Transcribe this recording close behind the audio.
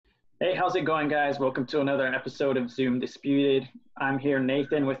Hey, how's it going, guys? Welcome to another episode of Zoom Disputed. I'm here,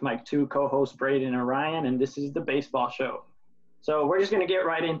 Nathan, with my two co-hosts, Braden and Ryan, and this is the baseball show. So we're just going to get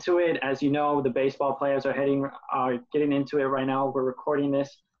right into it. As you know, the baseball players are getting into it right now. We're recording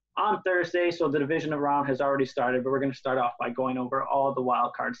this on Thursday, so the divisional round has already started. But we're going to start off by going over all the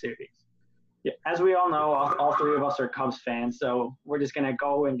wild card series. Yeah, as we all know, all three of us are Cubs fans, so we're just going to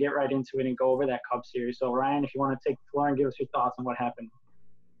go and get right into it and go over that Cubs series. So Ryan, if you want to take the floor and give us your thoughts on what happened.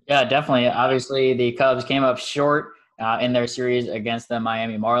 Yeah, definitely. Obviously, the Cubs came up short in their series against the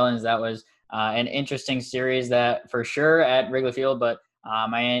Miami Marlins. That was an interesting series that for sure at Wrigley Field, but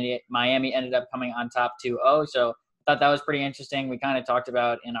Miami ended up coming on top 2-0. So I thought that was pretty interesting. We kind of talked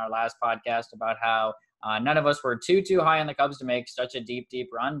about in our last podcast about how none of us were too high on the Cubs to make such a deep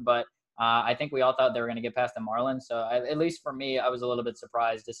run, but I think we all thought they were going to get past the Marlins. So at least for me, I was a little bit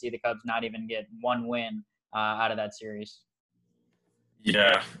surprised to see the Cubs not even get one win out of that series.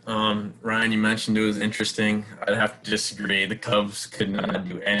 Yeah, Ryan, you mentioned it was interesting. I'd have to disagree. The Cubs could not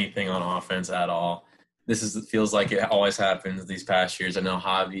do anything on offense at all. Feels like it always happens these past years. I know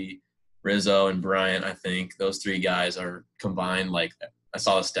Javi, Rizzo, and Bryant. I think those three guys are combined. Like I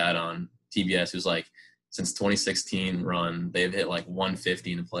saw a stat on TBS. It was like since 2016 run, they've hit like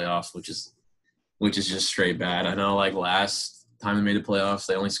 150 in the playoffs, which is just straight bad. I know like last time they made the playoffs,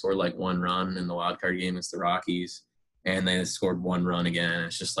 they only scored like one run in the wild card game against the Rockies, and they scored one run again.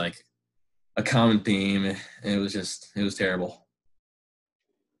 It's just like a common theme. It was terrible.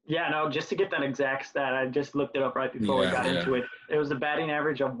 Yeah, no, just to get that exact stat, I just looked it up right before we got into it. It was a batting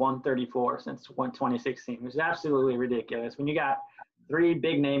average of 134 since 2016, which is absolutely ridiculous. When you got three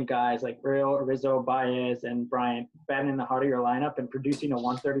big name guys like Rizzo, Baez, and Bryant batting in the heart of your lineup and producing a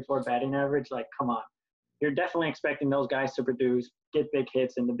 134 batting average, like, come on. You're definitely expecting those guys to produce, get big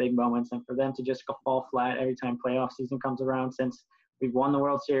hits in the big moments, and for them to just go fall flat every time playoff season comes around since we've won the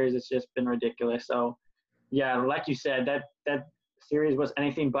World Series, it's just been ridiculous. So, yeah, like you said, that series was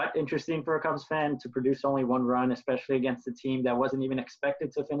anything but interesting for a Cubs fan to produce only one run, especially against a team that wasn't even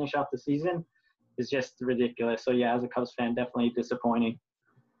expected to finish out the season, is just ridiculous. So yeah, as a Cubs fan, definitely disappointing.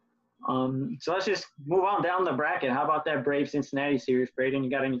 So let's just move on down the bracket. How about that Brave Cincinnati series, Braden? You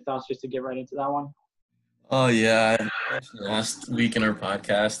got any thoughts just to get right into that one? Oh yeah, I mentioned last week in our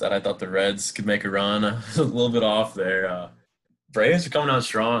podcast that I thought the Reds could make a run. I was a little bit off there. Braves are coming out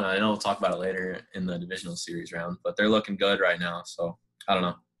strong. I know we'll talk about it later in the divisional series round, but they're looking good right now. So I don't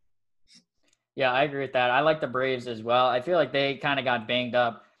know. Yeah, I agree with that. I like the Braves as well. I feel like they kind of got banged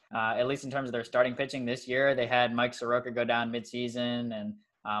up, at least in terms of their starting pitching this year. They had Mike Soroka go down midseason, and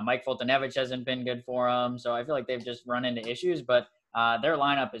Mike Foltynewicz hasn't been good for them. So I feel like they've just run into issues, but their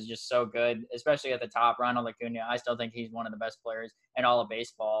lineup is just so good, especially at the top. Ronald Acuna, I still think he's one of the best players in all of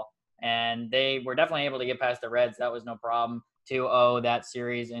baseball. And they were definitely able to get past the Reds. That was no problem. 2-0 that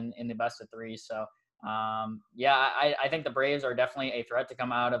series in the best of three. So yeah, I think the Braves are definitely a threat to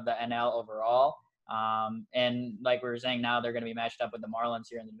come out of the NL overall. And like we were saying, now they're going to be matched up with the Marlins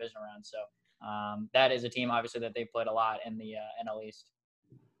here in the division round. So that is a team, obviously, that they've played a lot in the NL East.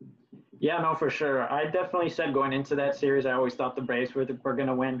 Yeah, no, for sure. I definitely said going into that series, I always thought the Braves were going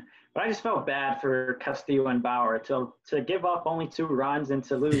to win. But I just felt bad for Castillo and Bauer to give up only 2 runs and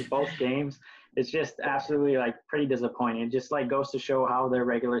to lose both games. It's just absolutely like pretty disappointing. It just like goes to show how their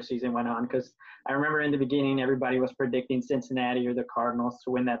regular season went on. Because I remember in the beginning, everybody was predicting Cincinnati or the Cardinals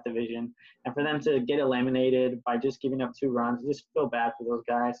to win that division, and for them to get eliminated by just giving up 2 runs, I just feel bad for those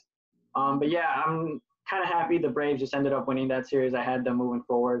guys. But yeah, I'm kind of happy the Braves just ended up winning that series. I had them moving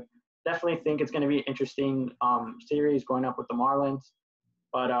forward. Definitely think it's going to be an interesting series going up with the Marlins.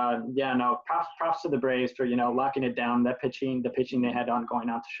 But yeah, no, props to the Braves for locking it down. The pitching they had on going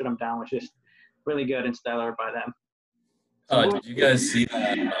out to shut them down was just really good and stellar by them. Did you guys see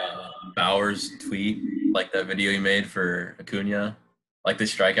that Bowers tweet, like that video he made for Acuna, like the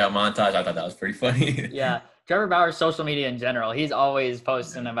strikeout montage? I thought that was pretty funny. Yeah, Trevor Bauer's social media in general, he's always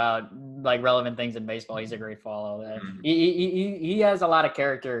posting about like relevant things in baseball. He's a great follow. He has a lot of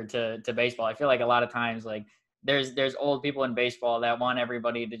character to baseball. I feel like a lot of times like there's old people in baseball that want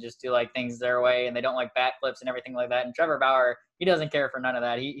everybody to just do like things their way, and they don't like bat flips and everything like that. And Trevor Bauer, he doesn't care for none of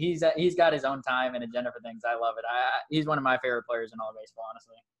that. He's got his own time and agenda for things. I love it. He's one of my favorite players in all of baseball,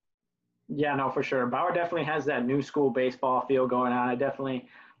 honestly. Yeah, no, for sure. Bauer definitely has that new school baseball feel going on. I definitely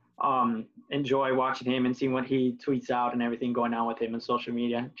enjoy watching him and seeing what he tweets out and everything going on with him in social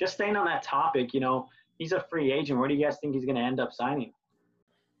media. Just staying on that topic, he's a free agent. Where do you guys think he's going to end up signing?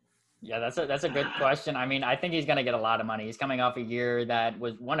 Yeah, that's a good question. I mean, I think he's going to get a lot of money. He's coming off a year that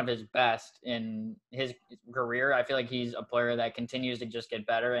was one of his best in his career. I feel like he's a player that continues to just get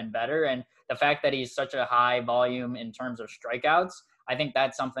better and better. And the fact that he's such a high volume in terms of strikeouts, I think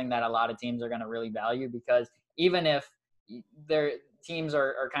that's something that a lot of teams are going to really value, because even if their teams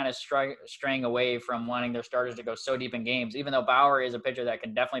are kind of straying away from wanting their starters to go so deep in games, even though Bauer is a pitcher that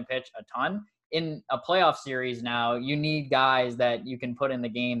can definitely pitch a ton, in a playoff series now, you need guys that you can put in the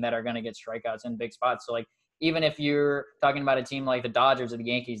game that are going to get strikeouts in big spots. So, like, even if you're talking about a team like the Dodgers or the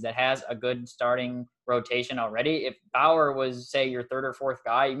Yankees that has a good starting rotation already, if Bauer was, say, your third or fourth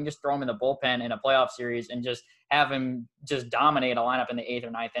guy, you can just throw him in the bullpen in a playoff series and just have him just dominate a lineup in the 8th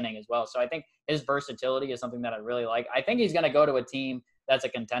or 9th inning as well. So I think his versatility is something that I really like. I think he's going to go to a team that's a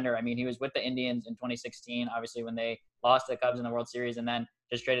contender. I mean, he was with the Indians in 2016, obviously, when they lost to the Cubs in the World Series, and then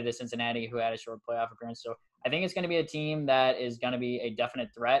just traded to Cincinnati, who had a short playoff appearance. So I think it's going to be a team that is going to be a definite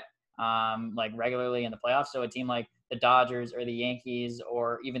threat, like regularly in the playoffs. So a team like the Dodgers or the Yankees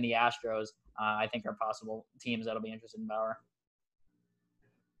or even the Astros, I think are possible teams that'll be interested in Bauer.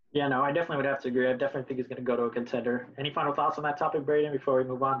 Yeah, no, I definitely would have to agree. I definitely think he's going to go to a contender. Any final thoughts on that topic, Braden, before we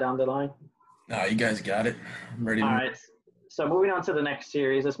move on down the line? No, you guys got it. I'm ready to All right. So moving on to the next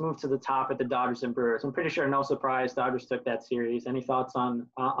series, let's move to the top at the Dodgers and Brewers. I'm pretty sure, no surprise, Dodgers took that series. Any thoughts on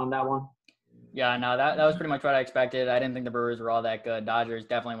that one? Yeah, no, that was pretty much what I expected. I didn't think the Brewers were all that good. Dodgers,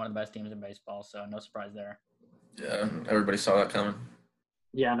 definitely one of the best teams in baseball, so no surprise there. Yeah, everybody saw that coming.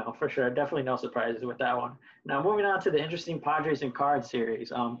 Yeah, no, for sure. Definitely no surprises with that one. Now, moving on to the interesting Padres and Cards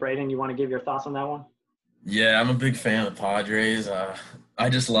series. Braden, you want to give your thoughts on that one? Yeah, I'm a big fan of the Padres. I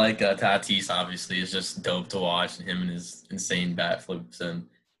just like Tatis, obviously. It's just dope to watch him and his insane bat flips. And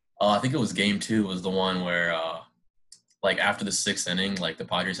I think it was game 2 was the one where, like, after the 6th inning, like, the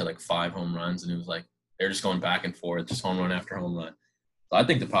Padres had, like, 5 home runs. And it was, like, they're just going back and forth, just home run after home run. So I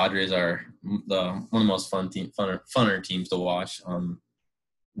think the Padres are one of the most funner teams to watch on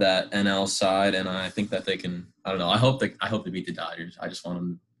that NL side. And I think that they can – I don't know. I hope they beat the Dodgers. I just want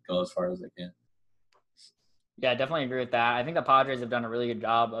them to go as far as they can. Yeah, I definitely agree with that. I think the Padres have done a really good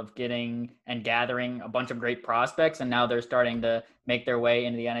job of getting and gathering a bunch of great prospects, and now they're starting to make their way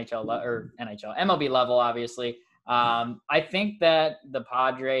into the MLB level, obviously. I think that the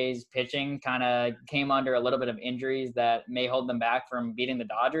Padres pitching kind of came under a little bit of injuries that may hold them back from beating the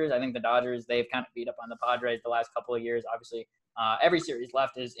Dodgers. I think the Dodgers, they've kind of beat up on the Padres the last couple of years. Obviously, every series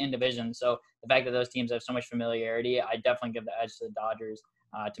left is in division, so the fact that those teams have so much familiarity, I definitely give the edge to the Dodgers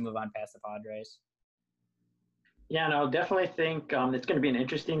to move on past the Padres. Yeah, no, definitely think it's going to be an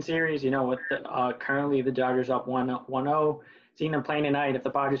interesting series. You know, with currently the Dodgers up 1-0, seeing them playing tonight, if the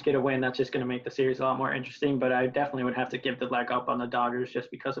Padres get a win, that's just going to make the series a lot more interesting. But I definitely would have to give the leg up on the Dodgers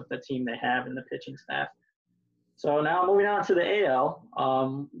just because of the team they have and the pitching staff. So now moving on to the AL,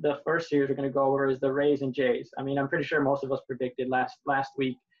 the first series we're going to go over is the Rays and Jays. I mean, I'm pretty sure most of us predicted last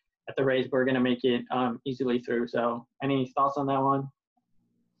week that the Rays were going to make it easily through. So any thoughts on that one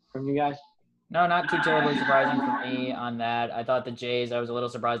from you guys? No, not too terribly surprising for me on that. I thought the Jays, I was a little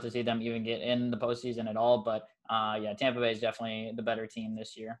surprised to see them even get in the postseason at all. But, yeah, Tampa Bay is definitely the better team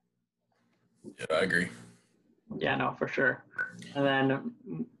this year. Yeah, I agree. Yeah, no, for sure. And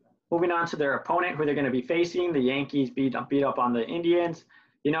then moving on to their opponent, who they're going to be facing, the Yankees beat up on the Indians.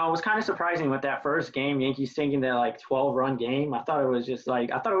 You know, it was kind of surprising with that first game, Yankees taking their, 12-run game. I thought it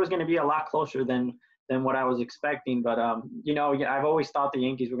was going to be a lot closer than what I was expecting. But, you know, I've always thought the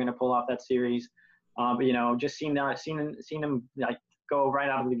Yankees were going to pull off that series. But, you know, just seeing them go right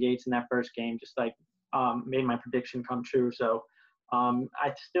out of the gates in that first game, just made my prediction come true. So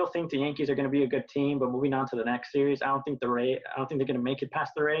I still think the Yankees are going to be a good team. But moving on to the next series, I don't think they're going to make it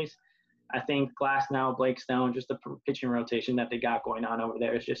past the Rays. I think Glasnow, Blake Stone, just the pitching rotation that they got going on over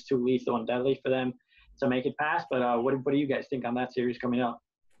there is just too lethal and deadly for them to make it past. But what do you guys think on that series coming up?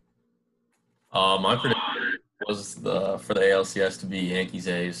 My prediction was for the ALCS to be Yankees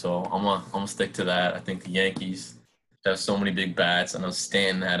A's, so I'm gonna stick to that. I think the Yankees have so many big bats. I know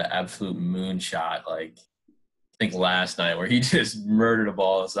Stanton had an absolute moonshot, I think last night, where he just murdered a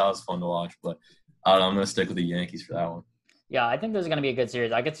ball. So that was fun to watch. But I don't know, I'm gonna stick with the Yankees for that one. Yeah, I think this is going to be a good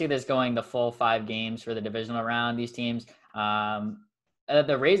series. I could see this going the full 5 games for the divisional round. These teams,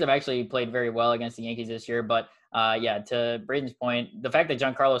 the Rays have actually played very well against the Yankees this year, but yeah, to Braden's point, the fact that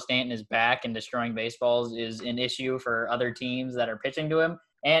Giancarlo Stanton is back and destroying baseballs is an issue for other teams that are pitching to him.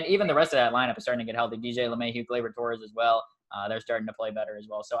 And even the rest of that lineup is starting to get healthy. DJ LeMahieu, Gleyber Torres as well. They're starting to play better as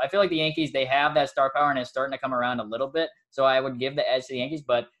well. So I feel like the Yankees, they have that star power and it's starting to come around a little bit. So I would give the edge to the Yankees,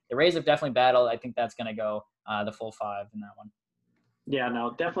 but the Rays have definitely battled. I think that's going to go the full 5 in that one. Yeah,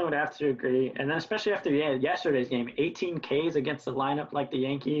 no, definitely would have to agree. And then especially after yesterday's game, 18 Ks against the lineup like the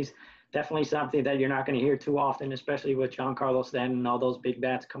Yankees, definitely something that you're not going to hear too often, especially with Giancarlo Stanton and all those big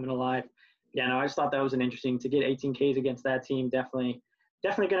bats coming alive. Yeah, no, I just thought that was an interesting to get 18 Ks against that team. Definitely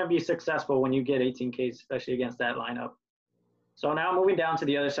going to be successful when you get 18 Ks, especially against that lineup. So now moving down to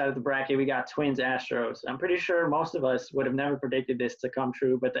the other side of the bracket, we got Twins Astros. I'm pretty sure most of us would have never predicted this to come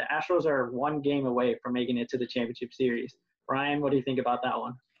true, but the Astros are one game away from making it to the championship series. Ryan, what do you think about that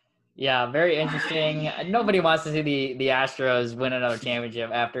one? Yeah, very interesting. Nobody wants to see the Astros win another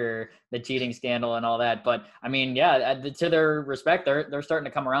championship after the cheating scandal and all that. But I mean, yeah, to their respect, they're starting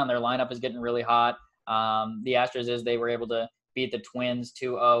to come around. Their lineup is getting really hot. The Astros they were able to beat the Twins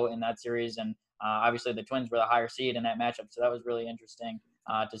 2-0 in that series, and obviously the Twins were the higher seed in that matchup, so that was really interesting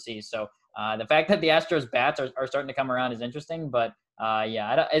to see. So the fact that the Astros bats are starting to come around is interesting, but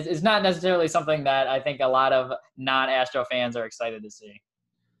yeah, it's not necessarily something that I think a lot of non-Astro fans are excited to see.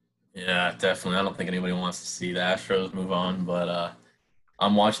 Yeah, definitely. I don't think anybody wants to see the Astros move on, but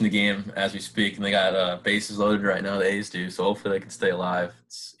I'm watching the game as we speak, and they got bases loaded right now. The A's do, so hopefully they can stay alive.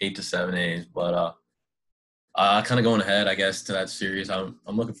 It's 8-7 A's, but kind of going ahead, I guess, to that series. I'm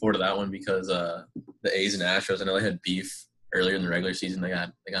looking forward to that one because the A's and Astros, I know they had beef earlier in the regular season. They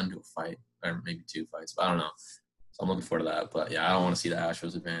got into a fight, or maybe 2 fights, but I don't know. So I'm looking forward to that. But yeah, I don't want to see the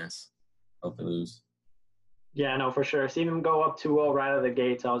Astros advance. Hope they lose. Yeah, no, for sure. Seeing them go up 2-0 right out of the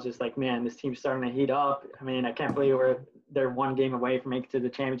gates, I was just like, man, this team's starting to heat up. I mean, I can't believe they're one game away from making it to the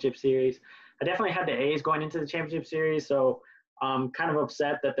championship series. I definitely had the A's going into the championship series, so I'm kind of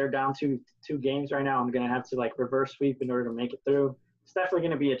upset that they're down to 2 games right now. I'm going to have to reverse sweep in order to make it through. It's definitely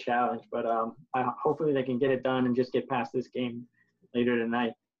going to be a challenge, but hopefully they can get it done and just get past this game later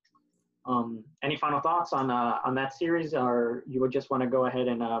tonight. Any final thoughts on that series, or you would just want to go ahead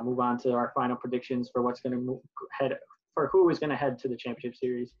and move on to our final predictions for what's going to who is going to head to the championship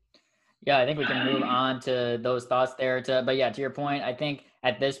series? Yeah, I think we can move on to those thoughts there. But yeah, to your point, I think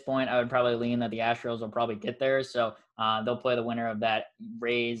at this point I would probably lean that the Astros will probably get there. So they'll play the winner of that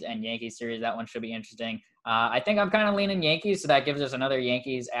Rays and Yankees series. That one should be interesting. I think I'm kind of leaning Yankees, so that gives us another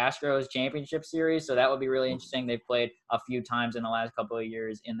Yankees-Astros championship series. So that would be really interesting. They've played a few times in the last couple of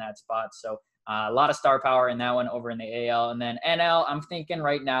years in that spot. So a lot of star power in that one over in the AL. And then NL, I'm thinking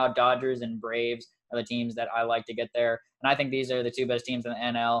right now Dodgers and Braves are the teams that I like to get there. And I think these are the 2 best teams in the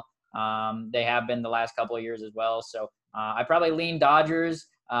NL. They have been the last couple of years as well. So I probably lean Dodgers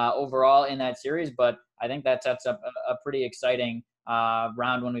overall in that series, but I think that sets up a pretty exciting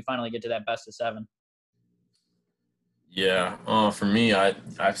round when we finally get to that best of 7. Yeah. For me, I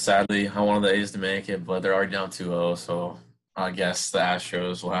sadly I wanted the A's to make it, but they're already down 2-0, so I guess the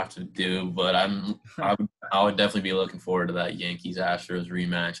Astros will have to do. But I would definitely be looking forward to that Yankees-Astros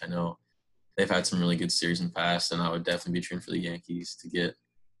rematch. I know they've had some really good series in the past, and I would definitely be cheering for the Yankees to get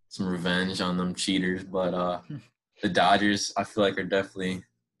some revenge on them cheaters. But the Dodgers, I feel like, are definitely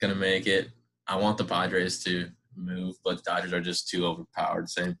going to make it. I want the Padres to move, but the Dodgers are just too overpowered.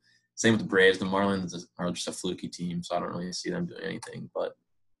 Same with the Braves. The Marlins are just a fluky team, so I don't really see them doing anything. But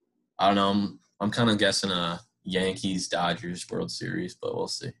I don't know. I'm kind of guessing a Yankees-Dodgers World Series, but we'll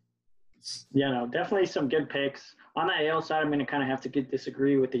see. Yeah, no, definitely some good picks. On the AL side, I'm going to kind of have to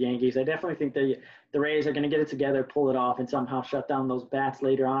disagree with the Yankees. I definitely think the Rays are going to get it together, pull it off, and somehow shut down those bats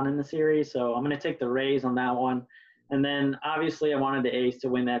later on in the series. So I'm going to take the Rays on that one. And then, obviously, I wanted the A's to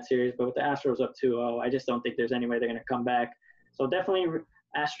win that series, but with the Astros up 2-0, I just don't think there's any way they're going to come back. So definitely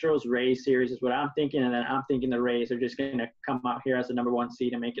Astros-Rays series is what I'm thinking, and then I'm thinking the Rays are just going to come out here as the number 1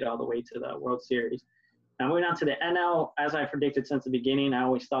 seed and make it all the way to the World Series. Now, moving on to the NL, as I predicted since the beginning, I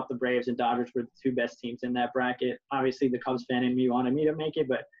always thought the Braves and Dodgers were the 2 best teams in that bracket. Obviously, the Cubs fan in me wanted me to make it,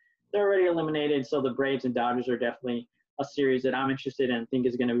 but they're already eliminated, so the Braves and Dodgers are definitely a series that I'm interested in and think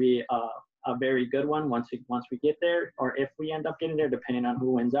is going to be a very good one once we get there, or if we end up getting there, depending on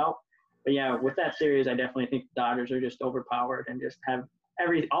who wins out. But yeah, with that series, I definitely think the Dodgers are just overpowered and just have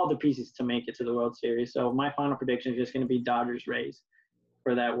all the pieces to make it to the World Series. So my final prediction is just going to be Dodgers-Rays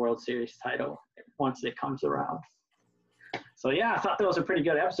for that World Series title once it comes around. So yeah, I thought that was a pretty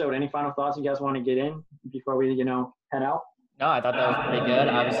good episode. Any final thoughts you guys want to get in before we, head out? No, I thought that was pretty good.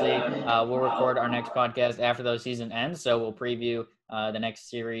 Obviously, we'll record our next podcast after the season ends, so we'll preview the next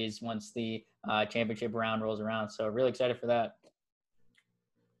series once the championship round rolls around. So really excited for that.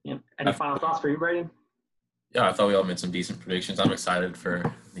 Yeah. Any final thoughts for you, Braden? Yeah, I thought we all made some decent predictions. I'm excited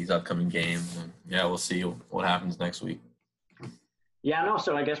for these upcoming games. And yeah, we'll see what happens next week. Yeah, no,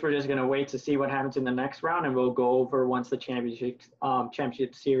 so I guess we're just going to wait to see what happens in the next round, and we'll go over once the championship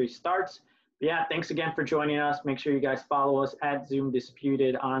series starts. But yeah, thanks again for joining us. Make sure you guys follow us at Zoom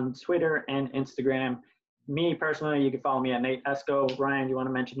Disputed on Twitter and Instagram. Me, personally, you can follow me at Nate Esco. Ryan, you want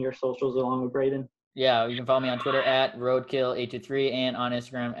to mention your socials along with Braden? Yeah, you can follow me on Twitter at Roadkill823 and on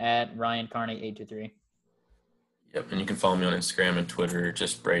Instagram at RyanCarney823. Yep, and you can follow me on Instagram and Twitter,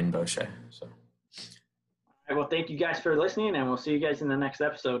 just Braden Bochet. So. Well, thank you guys for listening, and we'll see you guys in the next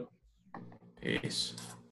episode. Peace.